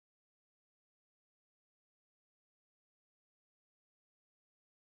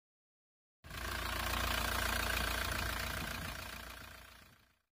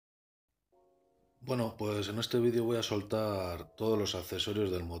Bueno, pues en este vídeo voy a soltar todos los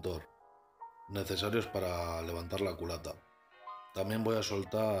accesorios del motor necesarios para levantar la culata. También voy a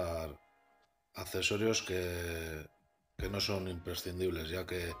soltar accesorios que no son imprescindibles, ya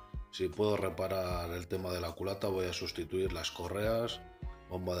que si puedo reparar el tema de la culata voy a sustituir las correas,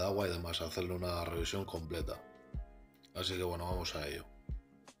 bomba de agua y demás, hacerle una revisión completa. Así que bueno, vamos a ello.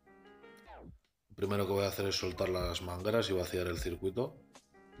 Lo primero que voy a hacer es soltar las mangueras y vaciar el circuito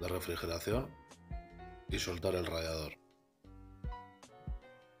de refrigeración y soltar el radiador.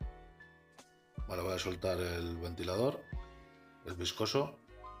 Vale, voy a soltar el ventilador, el viscoso,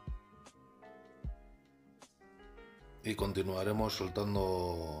 y continuaremos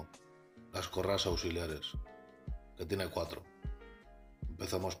soltando las correas auxiliares, que tiene 4.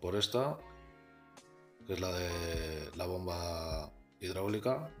 Empezamos por esta, que es la de la bomba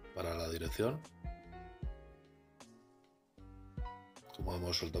hidráulica para la dirección. Como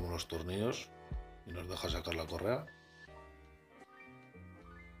vemos, soltamos los tornillos y nos deja sacar la correa.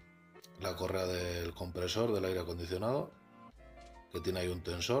 La correa del compresor del aire acondicionado, que tiene ahí un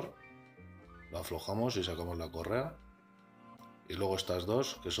tensor, lo aflojamos y sacamos la correa. Y luego estas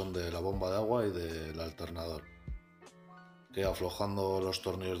dos, que son de la bomba de agua y del alternador, que aflojando los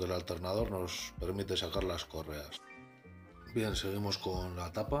tornillos del alternador nos permite sacar las correas. Bien, seguimos con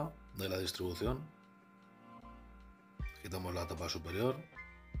la tapa de la distribución. Quitamos la tapa superior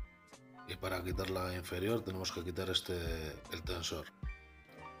y para quitar la inferior tenemos que quitar el tensor.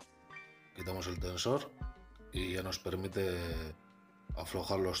 Quitamos el tensor y ya nos permite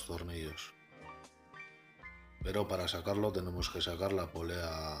aflojar los tornillos. Pero para sacarlo tenemos que sacar la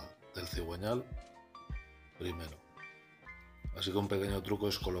polea del cigüeñal primero. Así que un pequeño truco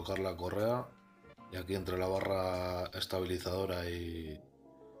es colocar la correa y aquí entre la barra estabilizadora y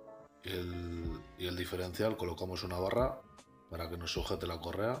el diferencial colocamos una barra para que nos sujete la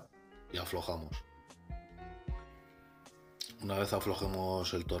correa y aflojamos. Una vez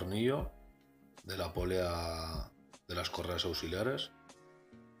aflojemos el tornillo de la polea de las correas auxiliares,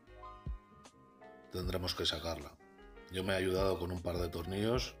 tendremos que sacarla. Yo me he ayudado con un par de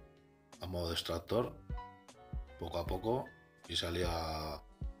tornillos a modo de extractor, poco a poco, y salía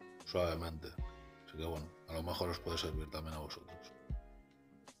suavemente. Así que bueno, a lo mejor os puede servir también a vosotros.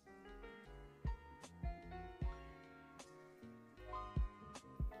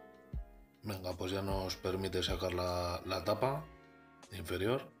 Venga, pues ya nos permite sacar la tapa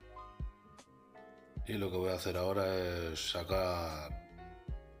inferior. Y lo que voy a hacer ahora es sacar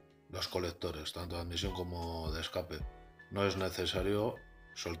los colectores, tanto de admisión como de escape. No es necesario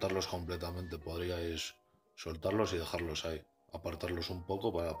soltarlos completamente, podríais soltarlos y dejarlos ahí, apartarlos un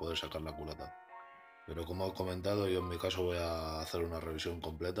poco para poder sacar la culata. Pero como he comentado, yo en mi caso voy a hacer una revisión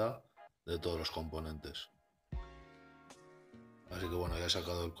completa de todos los componentes. Así que bueno, ya he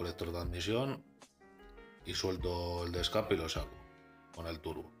sacado el colector de admisión y suelto el de escape y lo saco con el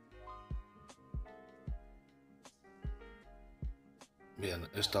turbo. Bien,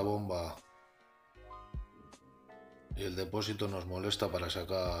 esta bomba y el depósito nos molesta para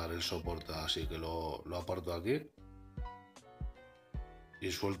sacar el soporte, así que lo aparto aquí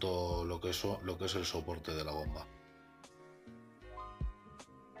y suelto lo que es el soporte de la bomba.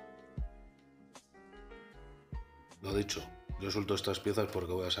 Lo dicho, yo suelto estas piezas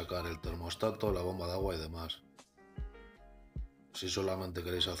porque voy a sacar el termostato, la bomba de agua y demás. Si solamente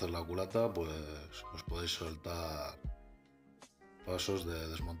queréis hacer la culata, pues os podéis soltar pasos de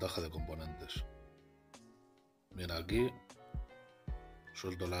desmontaje de componentes. Bien, aquí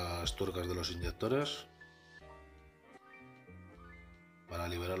suelto las tuercas de los inyectores para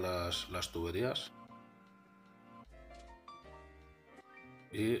liberar las tuberías,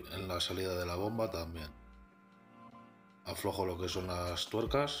 y en la salida de la bomba también aflojo lo que son las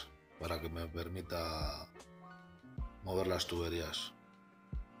tuercas para que me permita mover las tuberías.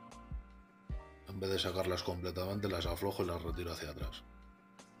 En vez de sacarlas completamente, las aflojo y las retiro hacia atrás.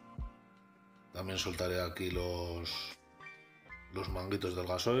 También soltaré aquí los manguitos del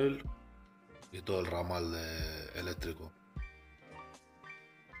gasoil y todo el ramal eléctrico.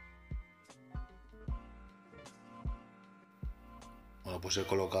 Bueno, pues he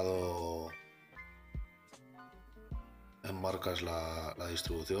colocado en marcas la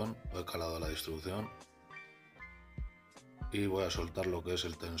distribución, he calado la distribución y voy a soltar lo que es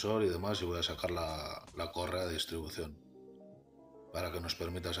el tensor y demás, y voy a sacar la correa de distribución para que nos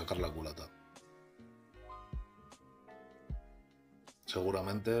permita sacar la culata.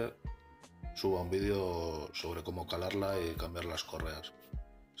 Seguramente suba un vídeo sobre cómo calarla y cambiar las correas.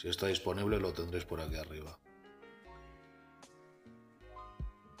 Si está disponible lo tendréis por aquí arriba.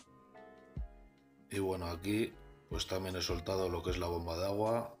 Y bueno, aquí pues también he soltado lo que es la bomba de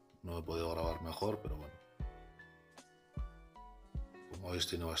agua No he podido grabar mejor, pero bueno. Como veis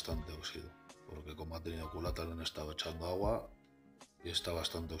tiene bastante óxido, porque como ha tenido culata le han estado echando agua y está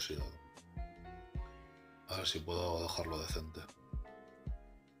bastante oxidado. A ver si puedo dejarlo decente.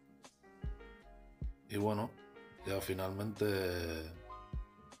 Y bueno, ya finalmente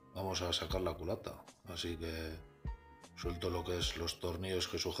vamos a sacar la culata, así que suelto lo que es los tornillos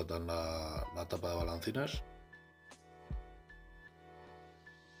que sujetan la tapa de balancines.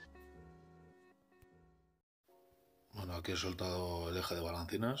 Bueno, aquí he soltado el eje de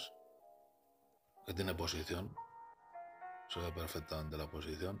balancines, que tiene posición, se ve perfectamente la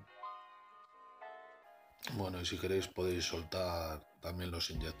posición. Bueno, y si queréis podéis soltar también los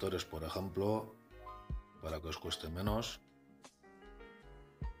inyectores, por ejemplo, para que os cueste menos.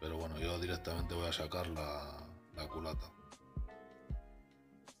 Pero bueno, yo directamente voy a sacar la culata.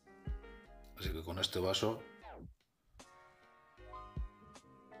 Así que con este vaso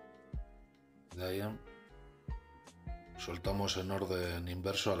de ahí soltamos en orden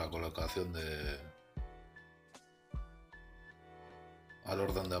inverso a la colocación al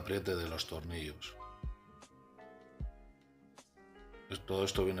orden de apriete de los tornillos. Todo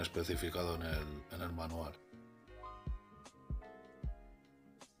esto viene especificado en el manual.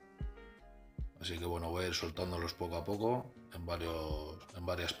 Así que bueno, voy a ir soltándolos poco a poco en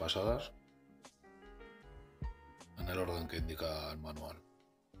varias pasadas, en el orden que indica el manual.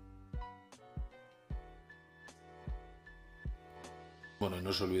 Bueno, y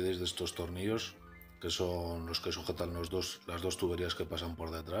no os olvidéis de estos tornillos, que son los que sujetan las dos tuberías que pasan por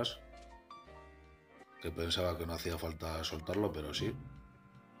detrás, que pensaba que no hacía falta soltarlo, pero sí.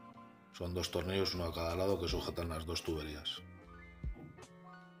 Son dos tornillos, uno a cada lado, que sujetan las dos tuberías.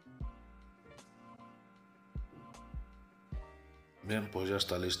 Bien, pues ya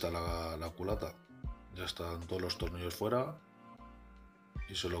está lista la culata. Ya están todos los tornillos fuera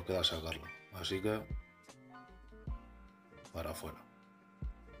y solo queda sacarlo. Así que para afuera.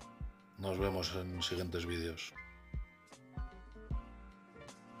 Nos vemos en siguientes vídeos.